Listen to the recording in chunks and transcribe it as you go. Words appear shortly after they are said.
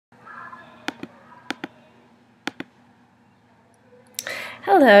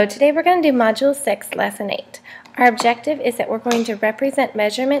Hello, today we're going to do Module 6, Lesson 8. Our objective is that we're going to represent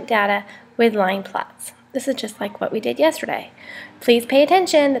measurement data with line plots. This is just like what we did yesterday. Please pay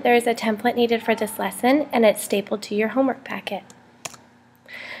attention that there is a template needed for this lesson and it's stapled to your homework packet.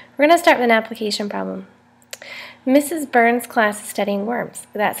 We're going to start with an application problem. Mrs. Burns' class is studying worms.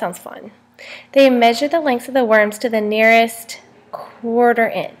 That sounds fun. They measure the lengths of the worms to the nearest quarter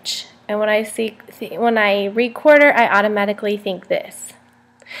inch. And when I read quarter, I automatically think this.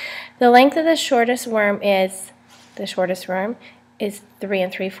 The length of the shortest worm is 3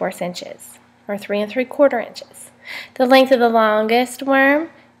 3/4 inches, or 3 3/4 inches. The length of the longest worm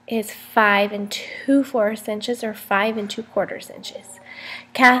is 5 2/4 inches, or 5 2/4 inches.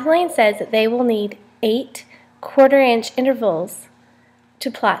 Kathleen says that they will need 8 quarter-inch intervals to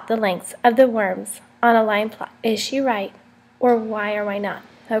plot the lengths of the worms on a line plot. Is she right, or why or why not?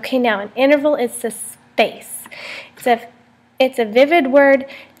 Okay, now an interval is a space. It's a vivid word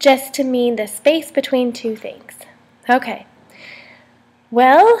just to mean the space between two things. Okay.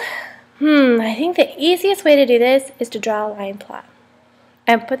 Well, I think the easiest way to do this is to draw a line plot.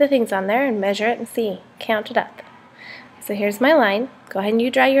 And put the things on there and measure it and see. Count it up. So here's my line. Go ahead and you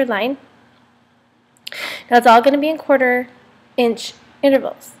draw your line. Now it's all going to be in quarter-inch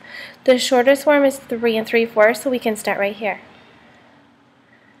intervals. The shortest worm is 3 3/4, so we can start right here.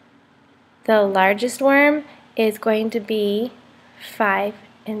 The largest worm is going to be 5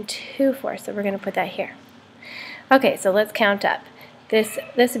 2/4, so we're going to put that here. Okay, so let's count up. This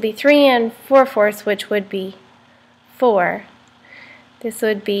would be 3 4/4, which would be 4. This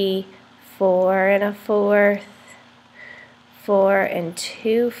would be 4 1/4, 4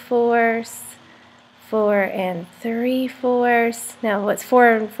 2/4, 4 3/4. Now what's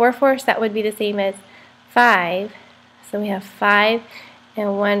 4 4/4? That would be the same as 5. So we have 5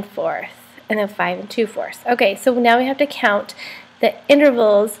 1/4. And then 5 2/4. Okay, so now we have to count the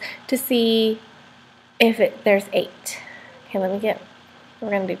intervals to see if there's 8. Okay, we're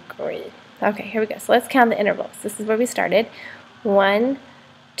going to do grid. Okay, here we go. So let's count the intervals. This is where we started. 1,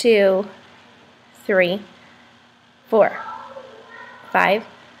 2, 3, 4, 5,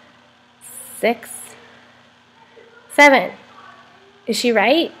 6, 7. Is she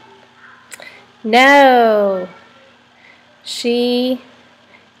right? No. She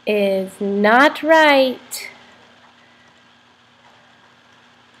is not right.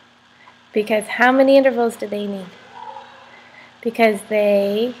 Because how many intervals did they need? Because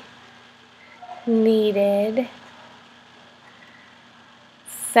they needed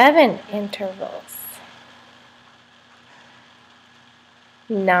 7 intervals,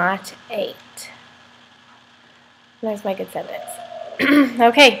 not 8. There's my good 7.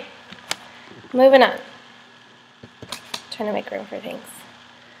 Okay, moving on. Trying to make room for things.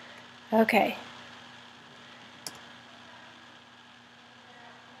 Okay.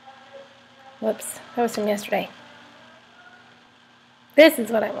 Whoops, that was from yesterday. This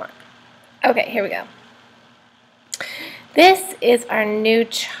is what I want. Okay, here we go. This is our new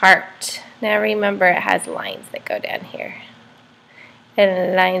chart. Now remember, it has lines that go down here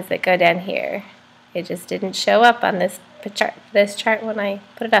and lines that go down here. It just didn't show up on this chart when I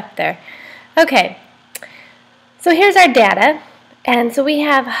put it up there. Okay, so here's our data. And so we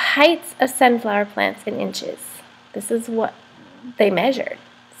have heights of sunflower plants in inches. This is what they measured.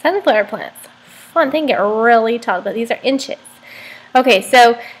 Sunflower plants. Fun, they can get really tall, but these are inches. Okay,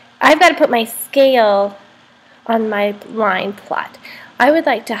 so I've got to put my scale on my line plot. I would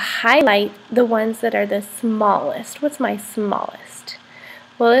like to highlight the ones that are the smallest. What's my smallest?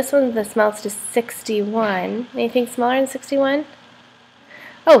 Well, this one's the smallest is 61. Anything smaller than 61?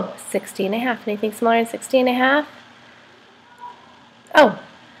 Oh, 60.5. Anything smaller than 60.5? Oh,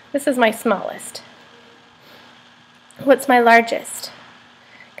 this is my smallest. What's my largest?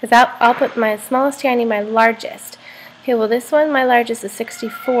 Because I'll put my smallest here, I need my largest. Okay, well this one, my largest is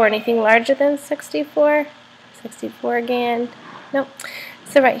 64. Anything larger than 64? 64 again. Nope.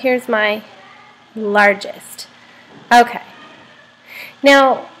 So right here's my largest. Okay.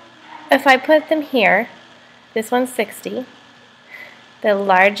 Now, if I put them here, this one's 60. The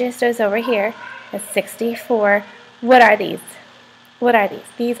largest is over here. That's 64. What are these? What are these?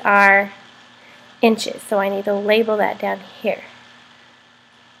 These are inches, so I need to label that down here.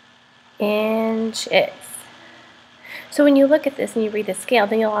 Inches. So when you look at this and you read the scale,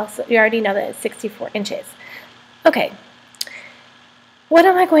 then you already know that it's 64 inches. Okay. What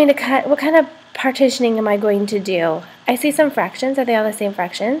am I going to cut? What kind of partitioning am I going to do? I see some fractions. Are they all the same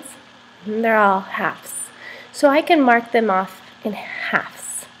fractions? They're all halves. So I can mark them off in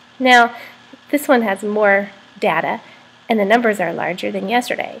halves. Now, this one has more data, and the numbers are larger than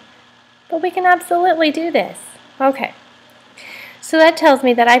yesterday. But we can absolutely do this. Okay. So that tells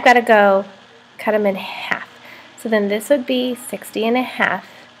me that I've got to go cut them in half. So then this would be 60 and a half.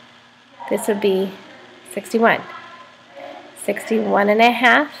 This would be 61. 61 and a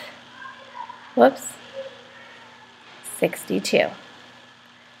half. Whoops. 62.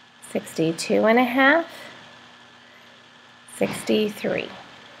 62 and a half. 63.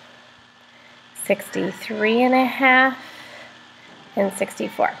 63 and a half. And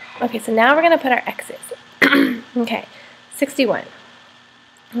 64. Okay, so now we're going to put our X's. Okay, 61.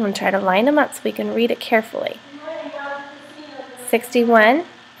 I'm going to try to line them up so we can read it carefully. 61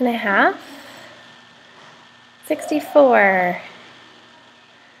 and a half. 64.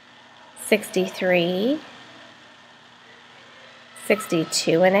 63.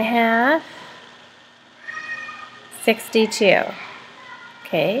 62 and a half. 62.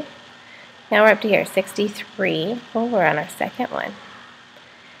 Okay. Now we're up to here, 63. Oh, we're on our second one.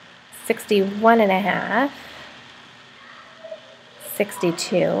 61 and a half.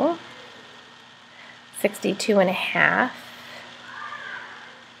 62. 62 and a half.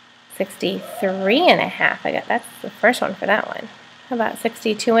 63 and a half. That's the first one for that one. How about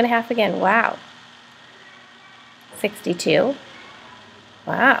 62 and a half again? Wow. 62.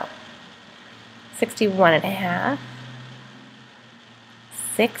 Wow. 61 and a half.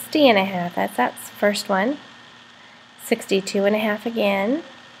 60 and a half. That's that first one. 62 and a half again.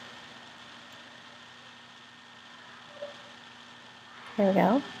 There we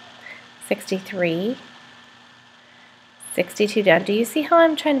go. 63. 62 down. Do you see how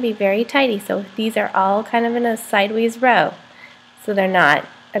I'm trying to be very tidy? So these are all kind of in a sideways row. So they're not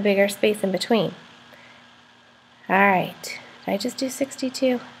a bigger space in between. Alright. Did I just do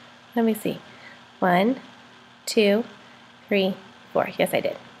 62? Let me see. 1, 2, 3, 4. Yes, I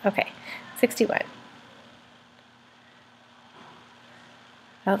did. Okay. 61.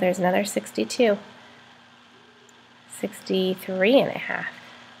 Oh, there's another 62. 63 and a half.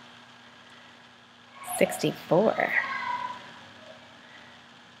 64.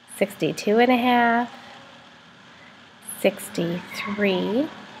 62 and a half. 63.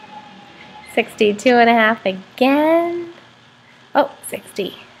 62 and a half again. Oh,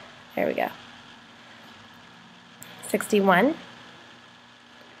 60. There we go. 61.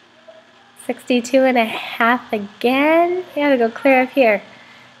 62 and a half again. You gotta go clear up here.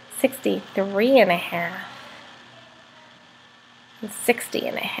 63 and a half. And 60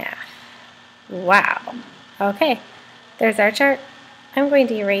 and a half. Wow. Okay, there's our chart. I'm going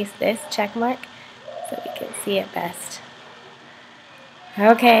to erase this check mark so we can see it best.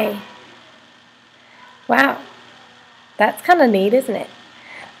 Okay. Wow. That's kind of neat, isn't it?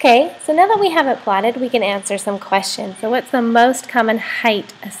 Okay, so now that we have it plotted, we can answer some questions. So what's the most common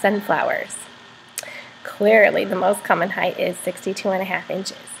height of sunflowers? Clearly, the most common height is 62 and a half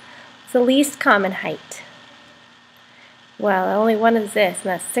inches. What's the least common height? Well, only one is this,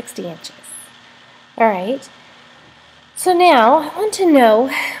 and that's 60 inches. All right. So now, I want to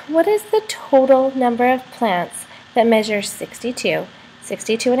know, what is the total number of plants that measure 62,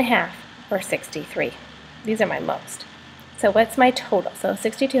 62 and a half, or 63? These are my most. So what's my total? So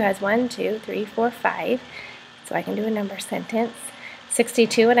 62 has 1, 2, 3, 4, 5. So I can do a number sentence.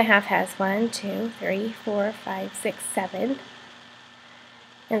 62 and a half has 1, 2, 3, 4, 5, 6, 7.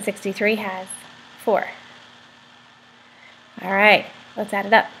 And 63 has 4. All right, let's add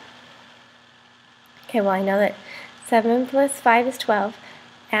it up. Okay, well I know that 7 plus 5 is 12.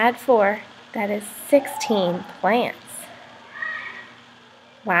 Add 4, that is 16 plants.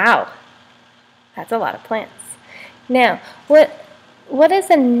 Wow, that's a lot of plants. Now, what is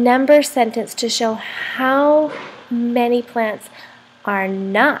a number sentence to show how many plants are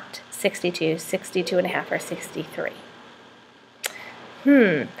not 62, 62 and a half, or 63?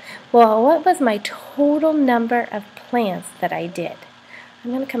 Well, what was my total number of plants that I did? I'm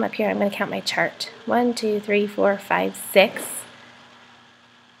going to come up here. I'm going to count my chart. 1, 2, 3, 4, 5, 6.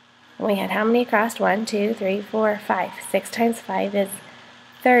 We had how many across? 1, 2, 3, 4, 5. 6 times 5 is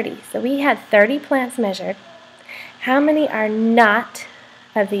 30. So we had 30 plants measured. How many are not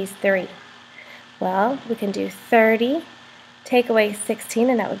of these 3? Well, we can do 30, take away 16,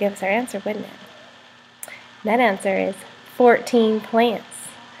 and that would give us our answer, wouldn't it? That answer is 14 plants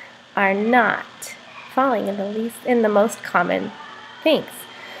are not falling in the most common things.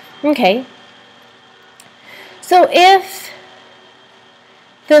 Okay. So if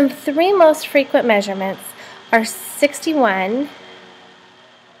the 3 most frequent measurements are 61,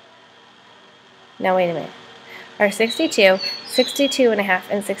 no, wait a minute, are 62, 62 and a half,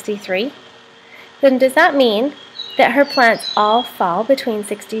 and 63, then does that mean that her plants all fall between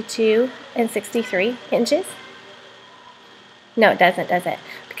 62 and 63 inches? No, it doesn't, does it?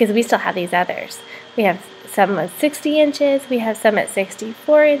 because we still have these others. We have some at 60 inches, we have some at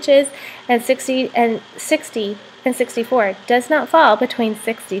 64 inches, and 60 and 64 does not fall between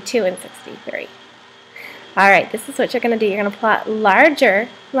 62 and 63. All right, this is what you're going to do. You're going to plot larger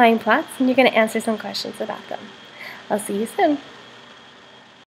line plots, and you're going to answer some questions about them. I'll see you soon.